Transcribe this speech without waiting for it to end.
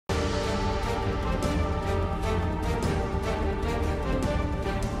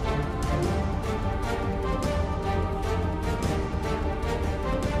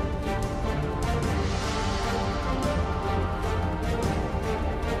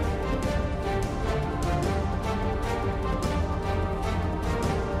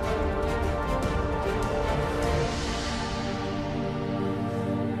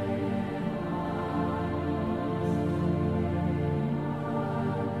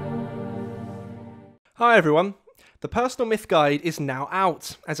Hi everyone. The Personal Myth Guide is now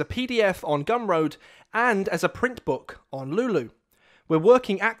out as a PDF on Gumroad and as a print book on Lulu. We're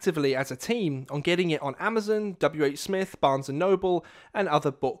working actively as a team on getting it on Amazon, WH Smith, Barnes & Noble and other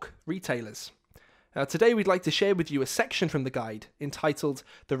book retailers. Today we'd like to share with you a section from the guide entitled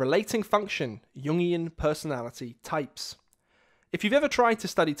The Relating Function, Jungian Personality Types. If you've ever tried to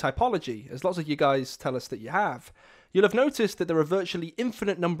study typology, as lots of you guys tell us that you have, you'll have noticed that there are a virtually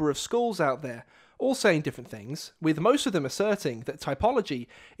infinite number of schools out there, all saying different things, with most of them asserting that typology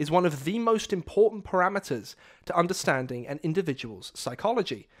is one of the most important parameters to understanding an individual's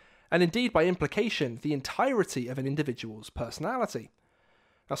psychology, and indeed by implication the entirety of an individual's personality.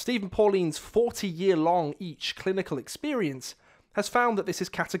 Now, Steve and Pauline's 40-year-long each clinical experience has found that this is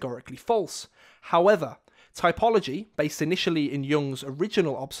categorically false. However, typology, based initially in Jung's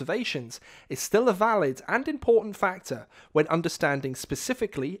original observations, is still a valid and important factor when understanding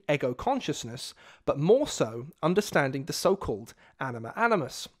specifically ego consciousness, but more so understanding the so-called Anima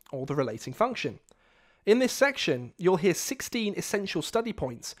Animus, or the relating function. In this section, you'll hear 16 essential study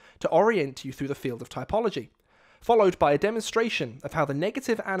points to orient you through the field of typology, followed by a demonstration of how the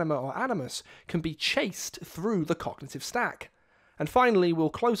negative anima or animus can be chased through the cognitive stack. And finally,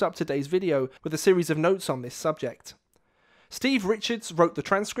 we'll close up today's video with a series of notes on this subject. Steve Richards wrote the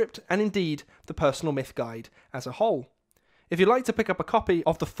transcript and indeed the Personal Myth Guide as a whole. If you'd like to pick up a copy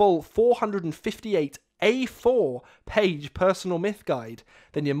of the full 458 A4 page Personal Myth Guide,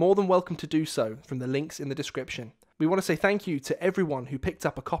 then you're more than welcome to do so from the links in the description. We want to say thank you to everyone who picked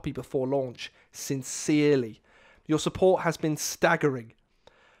up a copy before launch, sincerely. Your support has been staggering.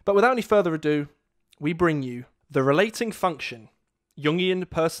 But without any further ado, we bring you The Relating Function, Jungian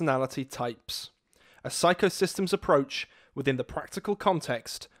Personality Types, a psychosystems approach within the practical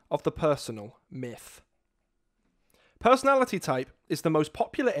context of the personal myth. Personality type is the most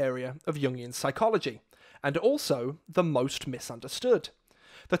popular area of Jungian psychology, and also the most misunderstood.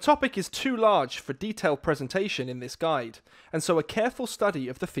 The topic is too large for detailed presentation in this guide, and so a careful study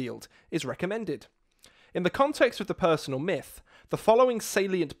of the field is recommended. In the context of the personal myth, the following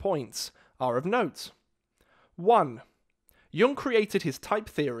salient points are of note. 1. Jung created his type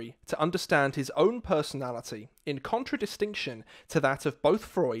theory to understand his own personality in contradistinction to that of both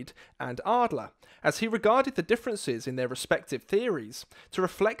Freud and Adler, as he regarded the differences in their respective theories to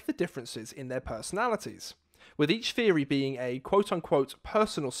reflect the differences in their personalities, with each theory being a quote-unquote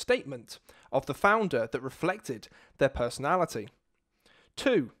personal statement of the founder that reflected their personality.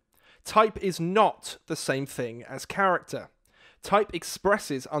 2. Type is not the same thing as character. Type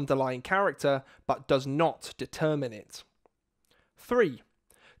expresses underlying character, but does not determine it. 3.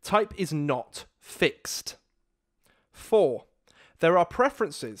 Type is not fixed. 4. There are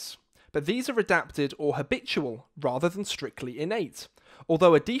preferences, but these are adapted or habitual rather than strictly innate,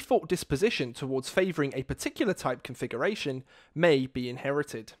 although a default disposition towards favouring a particular type configuration may be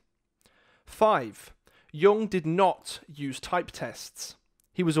inherited. 5. Jung did not use type tests.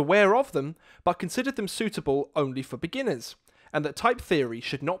 He was aware of them, but considered them suitable only for beginners, and that type theory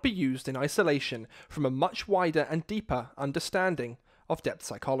should not be used in isolation from a much wider and deeper understanding of depth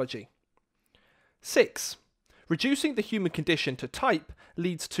psychology. 6. Reducing the human condition to type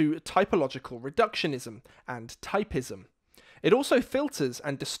leads to typological reductionism and typism. It also filters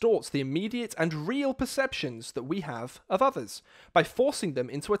and distorts the immediate and real perceptions that we have of others by forcing them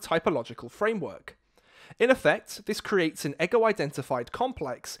into a typological framework. In effect, this creates an ego-identified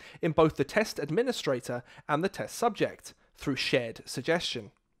complex in both the test administrator and the test subject, through shared suggestion.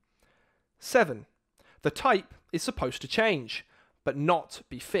 7. The type is supposed to change, but not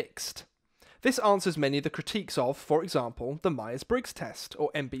be fixed. This answers many of the critiques of, for example, the Myers-Briggs test, or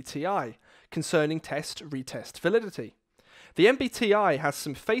MBTI, concerning test-retest validity. The MBTI has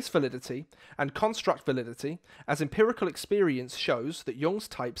some face validity and construct validity, as empirical experience shows that Jung's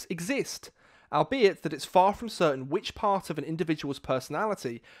types exist, albeit that it's far from certain which part of an individual's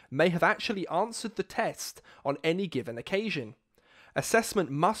personality may have actually answered the test on any given occasion. Assessment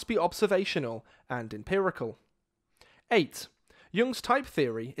must be observational and empirical. 8. Jung's type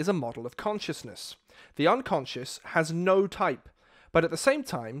theory is a model of consciousness. The unconscious has no type, but at the same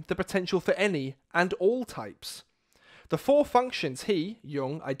time the potential for any and all types. The 4 functions he,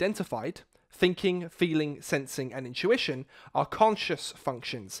 Jung, identified, thinking, feeling, sensing, and intuition, are conscious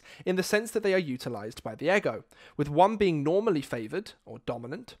functions, in the sense that they are utilized by the ego, with one being normally favored, or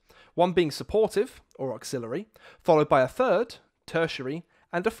dominant, one being supportive, or auxiliary, followed by a third, tertiary,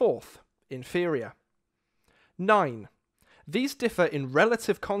 and a fourth, inferior. 9. These differ in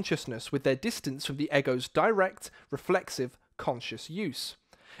relative consciousness with their distance from the ego's direct, reflexive, conscious use.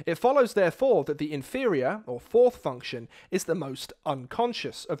 It follows, therefore, that the inferior, or fourth function, is the most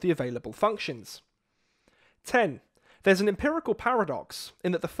unconscious of the available functions. 10. There's an empirical paradox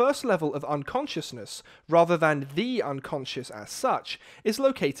in that the first level of unconsciousness, rather than the unconscious as such, is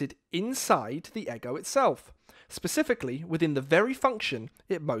located inside the ego itself, specifically within the very function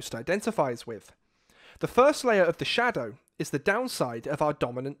it most identifies with. The first layer of the shadow is the downside of our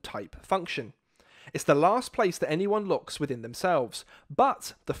dominant type function. It's the last place that anyone looks within themselves,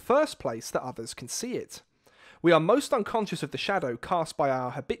 but the first place that others can see it. We are most unconscious of the shadow cast by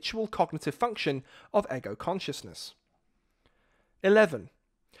our habitual cognitive function of ego consciousness. 11.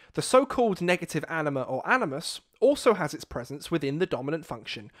 The so-called negative anima or animus also has its presence within the dominant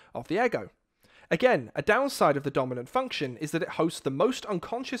function of the ego. Again, a downside of the dominant function is that it hosts the most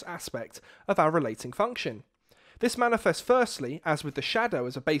unconscious aspect of our relating function. This manifests firstly, as with the shadow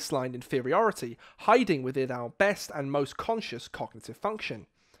as a baseline inferiority, hiding within our best and most conscious cognitive function.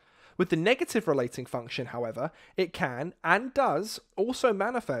 With the negative relating function, however, it can, and does, also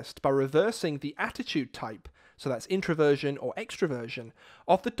manifest by reversing the attitude type, so that's introversion or extroversion,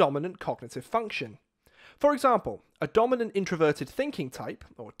 of the dominant cognitive function. For example, a dominant introverted thinking type,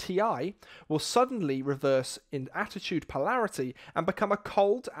 or TI, will suddenly reverse in attitude polarity and become a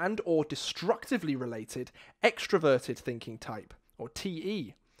cold and or destructively related extroverted thinking type, or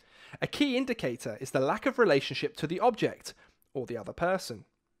TE. A key indicator is the lack of relationship to the object, or the other person.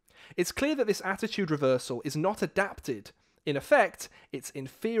 It's clear that this attitude reversal is not adapted. In effect, it's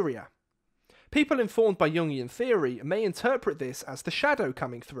inferior. People informed by Jungian theory may interpret this as the shadow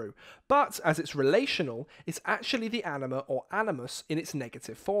coming through, but as it's relational, it's actually the anima or animus in its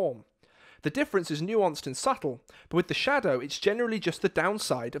negative form. The difference is nuanced and subtle, but with the shadow it's generally just the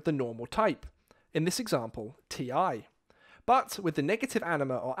downside of the normal type. In this example, TI. But with the negative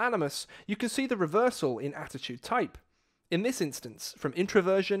anima or animus, you can see the reversal in attitude type. In this instance, from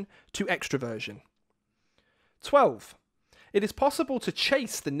introversion to extroversion. 12. It is possible to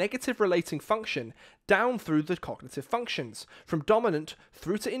chase the negative relating function down through the cognitive functions, from dominant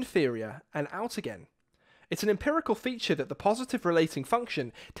through to inferior and out again. It's an empirical feature that the positive relating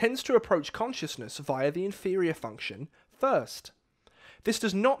function tends to approach consciousness via the inferior function first. This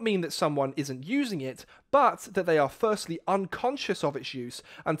does not mean that someone isn't using it, but that they are firstly unconscious of its use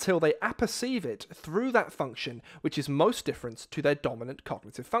until they apperceive it through that function which is most different to their dominant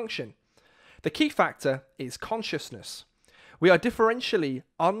cognitive function. The key factor is consciousness. We are differentially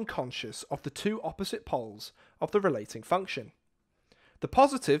unconscious of the two opposite poles of the relating function. The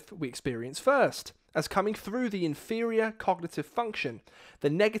positive we experience first, as coming through the inferior cognitive function. The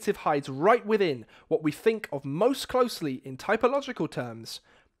negative hides right within what we think of most closely in typological terms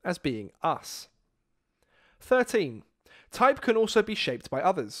as being us. 13. Type can also be shaped by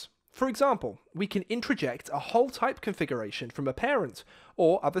others. For example, we can introject a whole type configuration from a parent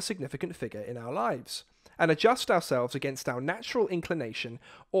or other significant figure in our lives, and adjust ourselves against our natural inclination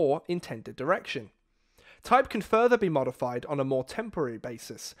or intended direction. Type can further be modified on a more temporary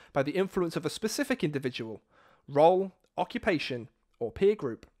basis by the influence of a specific individual, role, occupation, or peer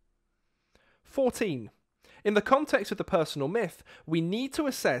group. 14. In the context of the personal myth, we need to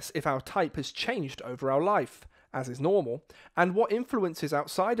assess if our type has changed over our life, as is normal, and what influences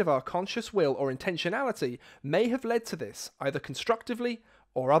outside of our conscious will or intentionality may have led to this, either constructively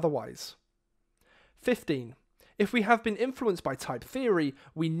or otherwise. 15. If we have been influenced by type theory,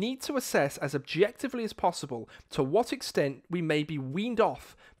 we need to assess as objectively as possible to what extent we may be weaned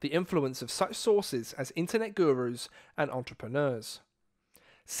off the influence of such sources as internet gurus and entrepreneurs.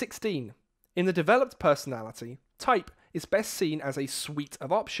 16. In the developed personality, type is best seen as a suite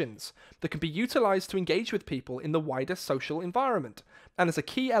of options that can be utilized to engage with people in the wider social environment, and as a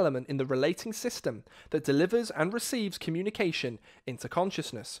key element in the relating system that delivers and receives communication into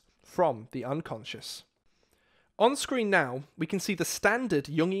consciousness from the unconscious. On screen now, we can see the standard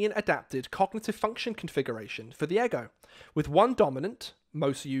Jungian adapted cognitive function configuration for the ego, with one dominant,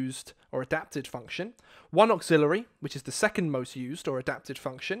 most used or adapted function, one auxiliary, which is the second most used or adapted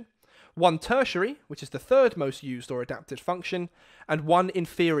function, one tertiary, which is the third most used or adapted function, and one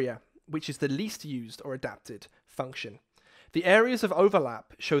inferior, which is the least used or adapted function. The areas of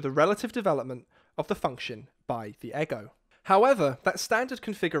overlap show the relative development of the function by the ego. However, that standard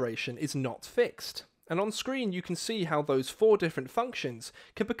configuration is not fixed, and on screen you can see how those four different functions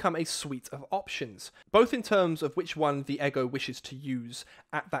can become a suite of options, both in terms of which one the ego wishes to use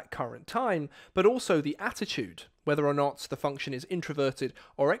at that current time, but also the attitude, whether or not the function is introverted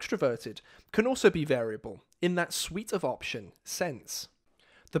or extroverted, can also be variable in that suite of option sense.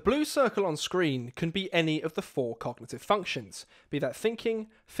 The blue circle on screen can be any of the four cognitive functions, be that thinking,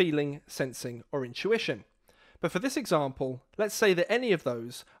 feeling, sensing, or intuition. But for this example, let's say that any of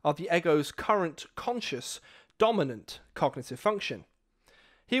those are the ego's current conscious, dominant cognitive function.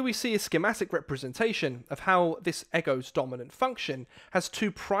 Here we see a schematic representation of how this ego's dominant function has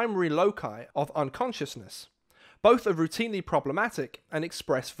two primary loci of unconsciousness. Both are routinely problematic and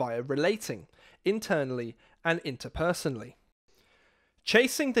expressed via relating, internally and interpersonally.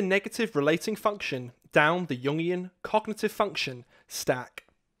 Chasing the negative relating function down the Jungian cognitive function stack.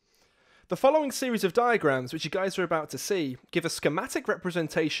 The following series of diagrams, which you guys are about to see, give a schematic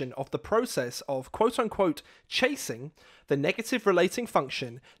representation of the process of quote-unquote chasing the negative relating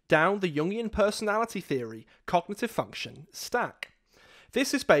function down the Jungian personality theory cognitive function stack.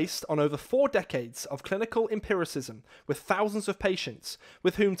 This is based on over 4 decades of clinical empiricism with thousands of patients,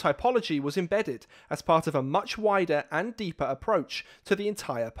 with whom typology was embedded as part of a much wider and deeper approach to the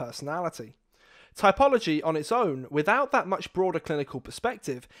entire personality. Typology on its own, without that much broader clinical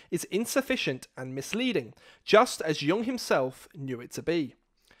perspective, is insufficient and misleading, just as Jung himself knew it to be.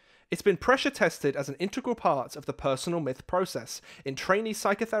 It's been pressure tested as an integral part of the personal myth process in trainee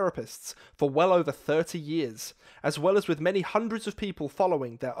psychotherapists for well over 30 years, as well as with many hundreds of people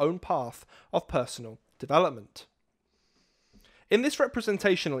following their own path of personal development. In this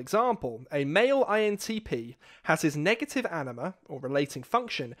representational example, a male INTP has his negative anima, or relating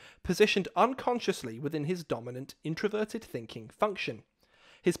function, positioned unconsciously within his dominant introverted thinking function.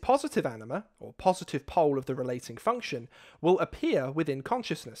 His positive anima, or positive pole of the relating function, will appear within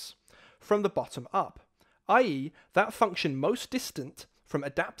consciousness, from the bottom up, i.e. that function most distant from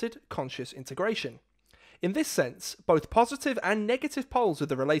adapted conscious integration. In this sense, both positive and negative poles of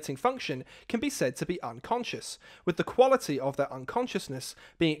the relating function can be said to be unconscious, with the quality of their unconsciousness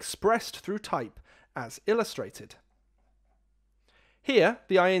being expressed through type, as illustrated. Here,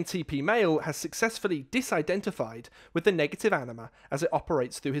 the INTP male has successfully disidentified with the negative anima as it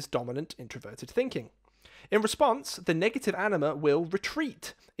operates through his dominant introverted thinking. In response, the negative anima will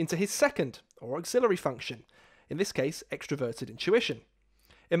retreat into his second, or auxiliary function, in this case, extroverted intuition.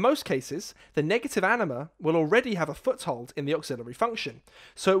 In most cases, the negative anima will already have a foothold in the auxiliary function,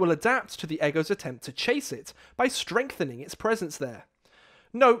 so it will adapt to the ego's attempt to chase it by strengthening its presence there.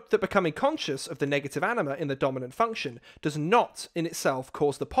 Note that becoming conscious of the negative anima in the dominant function does not in itself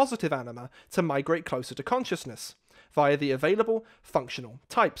cause the positive anima to migrate closer to consciousness, via the available functional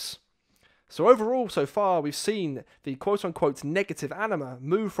types. So overall, so far, we've seen the quote-unquote negative anima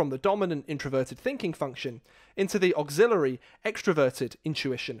move from the dominant introverted thinking function into the auxiliary extroverted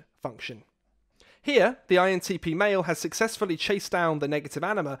intuition function. Here, the INTP male has successfully chased down the negative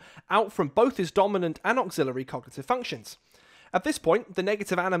anima out from both his dominant and auxiliary cognitive functions. At this point, the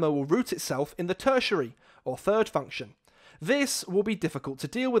negative anima will root itself in the tertiary, or third function. This will be difficult to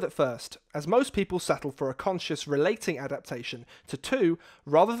deal with at first, as most people settle for a conscious relating adaptation to 2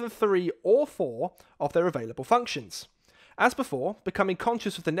 rather than 3 or 4 of their available functions. As before, becoming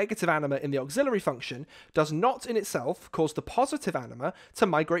conscious of the negative anima in the auxiliary function does not in itself cause the positive anima to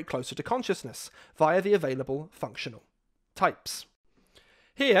migrate closer to consciousness via the available functional types.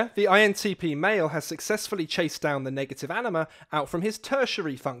 Here, the INTP male has successfully chased down the negative anima out from his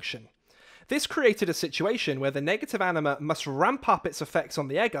tertiary function. This created a situation where the negative anima must ramp up its effects on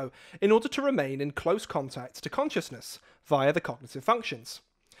the ego in order to remain in close contact to consciousness via the cognitive functions.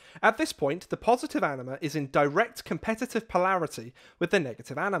 At this point, the positive anima is in direct competitive polarity with the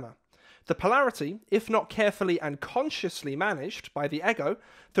negative anima. The polarity, if not carefully and consciously managed by the ego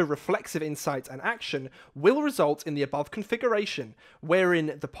through reflexive insight and action, will result in the above configuration,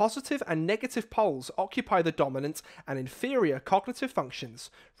 wherein the positive and negative poles occupy the dominant and inferior cognitive functions,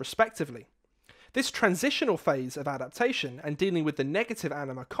 respectively. This transitional phase of adaptation and dealing with the negative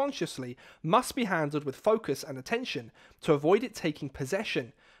anima consciously must be handled with focus and attention to avoid it taking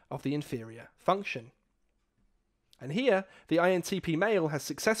possession of the inferior function. And here, the INTP male has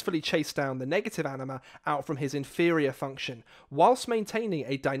successfully chased down the negative anima out from his inferior function, whilst maintaining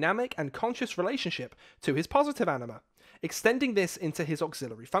a dynamic and conscious relationship to his positive anima, extending this into his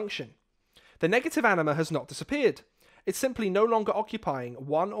auxiliary function. The negative anima has not disappeared. It's simply no longer occupying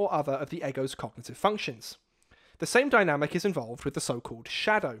one or other of the ego's cognitive functions. The same dynamic is involved with the so-called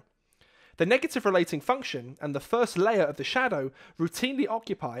shadow. The negative relating function and the first layer of the shadow routinely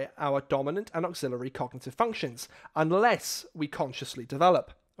occupy our dominant and auxiliary cognitive functions, unless we consciously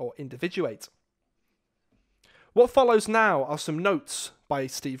develop or individuate. What follows now are some notes by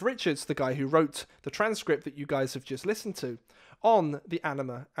Steve Richards, the guy who wrote the transcript that you guys have just listened to, on the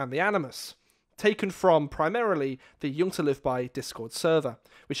Anima and the Animus, taken from primarily the Jung To Live By Discord server,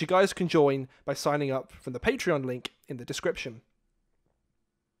 which you guys can join by signing up from the Patreon link in the description.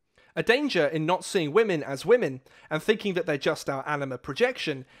 A danger in not seeing women as women and thinking that they're just our anima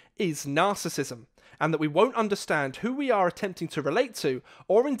projection is narcissism, and that we won't understand who we are attempting to relate to,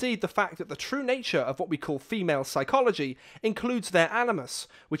 or indeed the fact that the true nature of what we call female psychology includes their animus,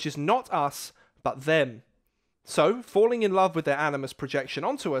 which is not us, but them. So, falling in love with their animus projection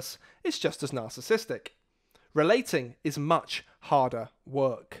onto us is just as narcissistic. Relating is much harder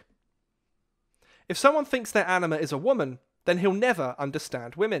work. If someone thinks their anima is a woman, then he'll never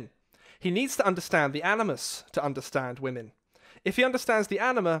understand women. He needs to understand the animus to understand women. If he understands the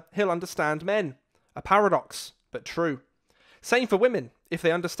anima, he'll understand men. A paradox, but true. Same for women. If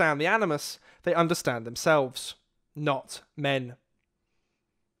they understand the animus, they understand themselves, not men.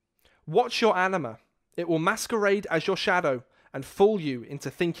 Watch your anima. It will masquerade as your shadow and fool you into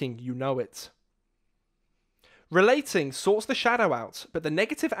thinking you know it. Relating sorts the shadow out, but the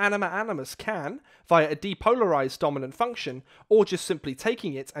negative anima animus can, via a depolarized dominant function, or just simply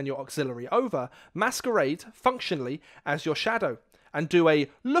taking it and your auxiliary over, masquerade, functionally, as your shadow, and do a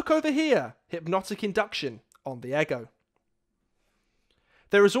look over here hypnotic induction on the ego.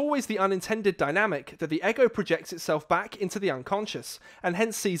 There is always the unintended dynamic that the ego projects itself back into the unconscious, and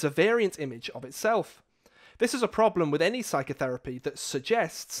hence sees a variant image of itself. This is a problem with any psychotherapy that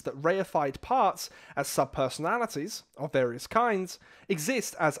suggests that reified parts as subpersonalities, of various kinds,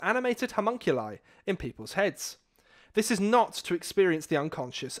 exist as animated homunculi in people's heads. This is not to experience the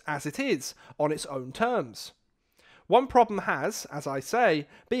unconscious as it is, on its own terms. One problem has, as I say,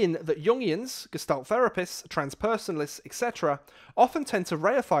 been that Jungians, Gestalt therapists, transpersonalists, etc. often tend to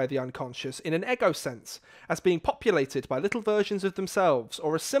reify the unconscious in an ego sense, as being populated by little versions of themselves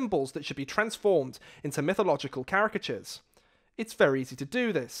or as symbols that should be transformed into mythological caricatures. It's very easy to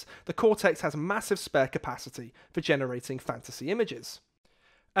do this. The cortex has massive spare capacity for generating fantasy images.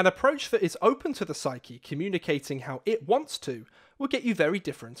 An approach that is open to the psyche communicating how it wants to will get you very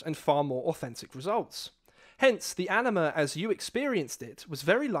different and far more authentic results. Hence, the anima as you experienced it was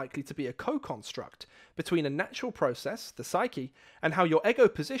very likely to be a co-construct between a natural process, the psyche, and how your ego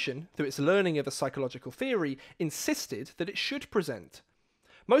position, through its learning of a psychological theory, insisted that it should present.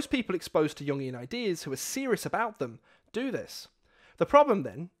 Most people exposed to Jungian ideas who are serious about them do this. The problem,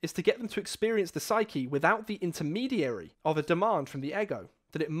 then, is to get them to experience the psyche without the intermediary of a demand from the ego,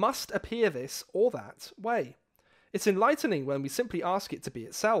 that it must appear this or that way. It's enlightening when we simply ask it to be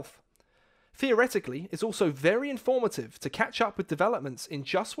itself. Theoretically, it's also very informative to catch up with developments in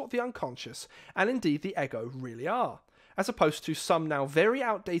just what the unconscious and indeed the ego really are, as opposed to some now very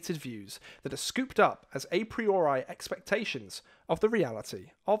outdated views that are scooped up as a priori expectations of the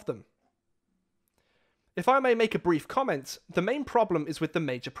reality of them. If I may make a brief comment, the main problem is with the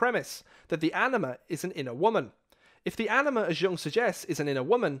major premise, that the anima is an inner woman. If the anima, as Jung suggests, is an inner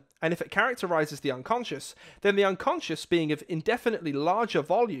woman, and if it characterizes the unconscious, then the unconscious, being of indefinitely larger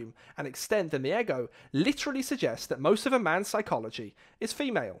volume and extent than the ego, literally suggests that most of a man's psychology is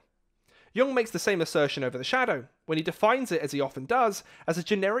female. Jung makes the same assertion over the shadow, when he defines it, as he often does, as a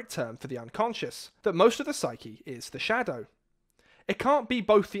generic term for the unconscious, that most of the psyche is the shadow. It can't be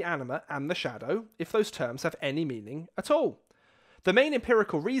both the anima and the shadow if those terms have any meaning at all. The main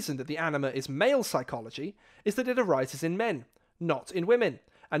empirical reason that the anima is male psychology is that it arises in men, not in women,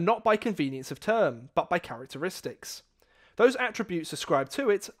 and not by convenience of term, but by characteristics. Those attributes ascribed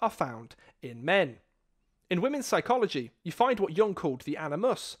to it are found in men. In women's psychology, you find what Jung called the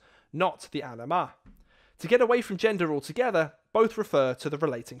animus, not the anima. To get away from gender altogether, both refer to the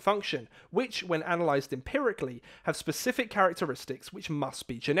relating function, which, when analysed empirically, have specific characteristics which must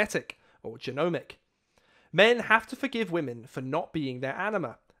be genetic, or genomic. Men have to forgive women for not being their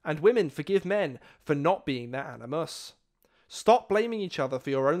anima, and women forgive men for not being their animus. Stop blaming each other for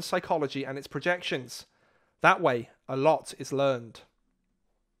your own psychology and its projections. That way, a lot is learned.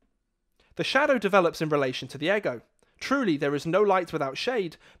 The shadow develops in relation to the ego. Truly, there is no light without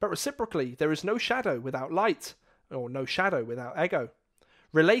shade, but reciprocally, there is no shadow without light, or no shadow without ego.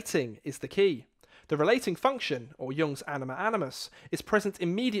 Relating is the key. The relating function, or Jung's anima animus, is present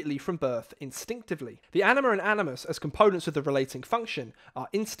immediately from birth instinctively. The anima and animus as components of the relating function are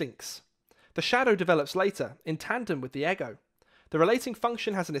instincts. The shadow develops later, in tandem with the ego. The relating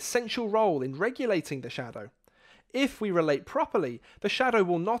function has an essential role in regulating the shadow. If we relate properly, the shadow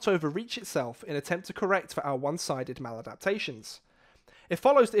will not overreach itself in attempt to correct for our one-sided maladaptations. It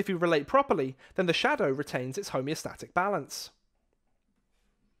follows that if we relate properly, then the shadow retains its homeostatic balance.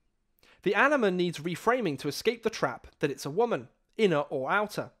 The anima needs reframing to escape the trap that it's a woman, inner or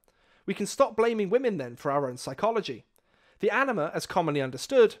outer. We can stop blaming women then for our own psychology. The anima, as commonly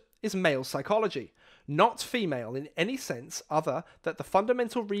understood, is male psychology, not female in any sense other than the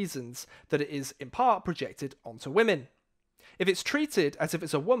fundamental reasons that it is in part projected onto women. If it's treated as if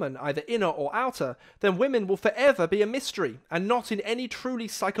it's a woman, either inner or outer, then women will forever be a mystery, and not in any truly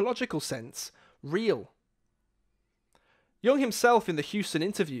psychological sense, real. Jung himself in the Houston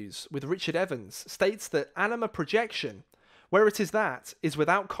interviews with Richard Evans states that anima projection, where it is that, is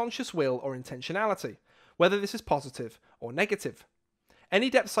without conscious will or intentionality, whether this is positive or negative. Any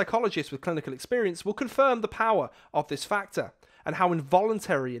depth psychologist with clinical experience will confirm the power of this factor, and how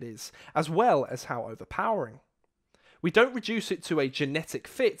involuntary it is, as well as how overpowering. We don't reduce it to a genetic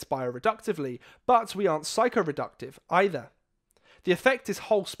fit bioreductively, but we aren't psychoreductive either. The effect is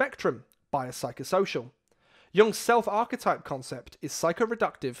whole spectrum, biopsychosocial. Jung's self-archetype concept is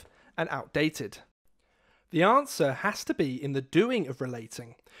psychoreductive and outdated. The answer has to be in the doing of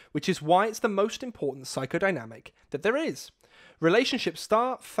relating, which is why it's the most important psychodynamic that there is. Relationships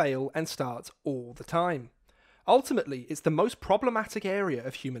start, fail, and start all the time. Ultimately, it's the most problematic area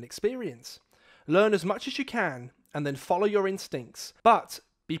of human experience. Learn as much as you can, and then follow your instincts, but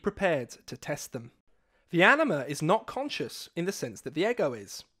be prepared to test them. The anima is not conscious in the sense that the ego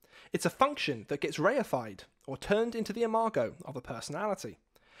is. It's a function that gets reified, or turned into the imago of a personality.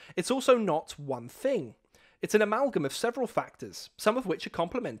 It's also not one thing. It's an amalgam of several factors, some of which are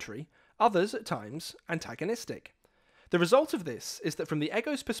complementary, others at times antagonistic. The result of this is that from the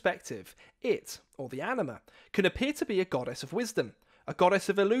ego's perspective, it, or the anima, can appear to be a goddess of wisdom, a goddess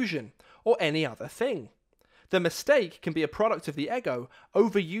of illusion, or any other thing. The mistake can be a product of the ego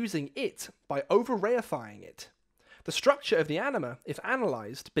overusing it by over-reifying it. The structure of the anima, if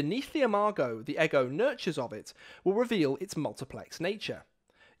analysed, beneath the imago the ego nurtures of it, will reveal its multiplex nature.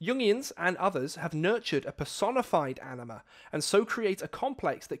 Jungians and others have nurtured a personified anima, and so create a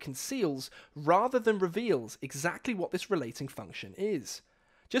complex that conceals rather than reveals exactly what this relating function is.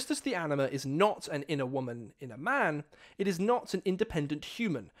 Just as the anima is not an inner woman in a man, it is not an independent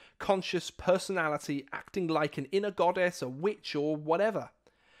human, conscious personality acting like an inner goddess, a witch, or whatever.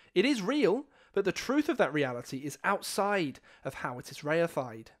 It is real, but the truth of that reality is outside of how it is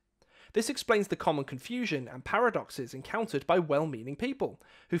reified. This explains the common confusion and paradoxes encountered by well-meaning people,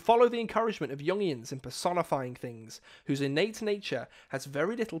 who follow the encouragement of Jungians in personifying things whose innate nature has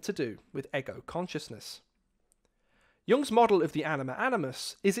very little to do with ego consciousness. Jung's model of the anima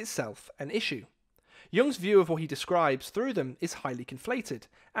animus is itself an issue. Jung's view of what he describes through them is highly conflated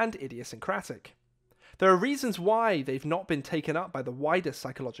and idiosyncratic. There are reasons why they've not been taken up by the wider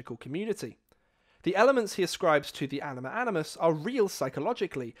psychological community. The elements he ascribes to the anima animus are real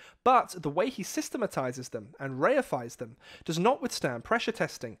psychologically, but the way he systematizes them and reifies them does not withstand pressure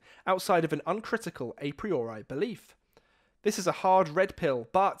testing outside of an uncritical a priori belief. This is a hard red pill,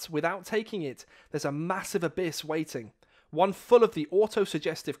 but without taking it, there's a massive abyss waiting, one full of the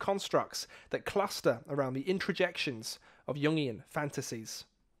auto-suggestive constructs that cluster around the introjections of Jungian fantasies.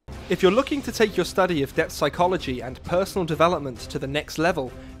 If you're looking to take your study of depth psychology and personal development to the next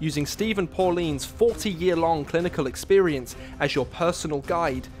level, using Steve and Pauline's 40-year-long clinical experience as your personal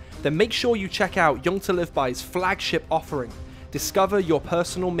guide, then make sure you check out Jung To Live By's flagship offering, Discover Your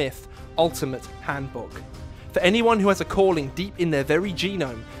Personal Myth Ultimate Handbook. For anyone who has a calling deep in their very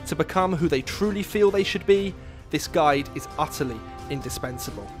genome to become who they truly feel they should be, this guide is utterly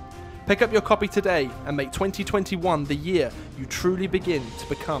indispensable. Pick up your copy today and make 2021 the year you truly begin to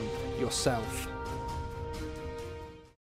become yourself.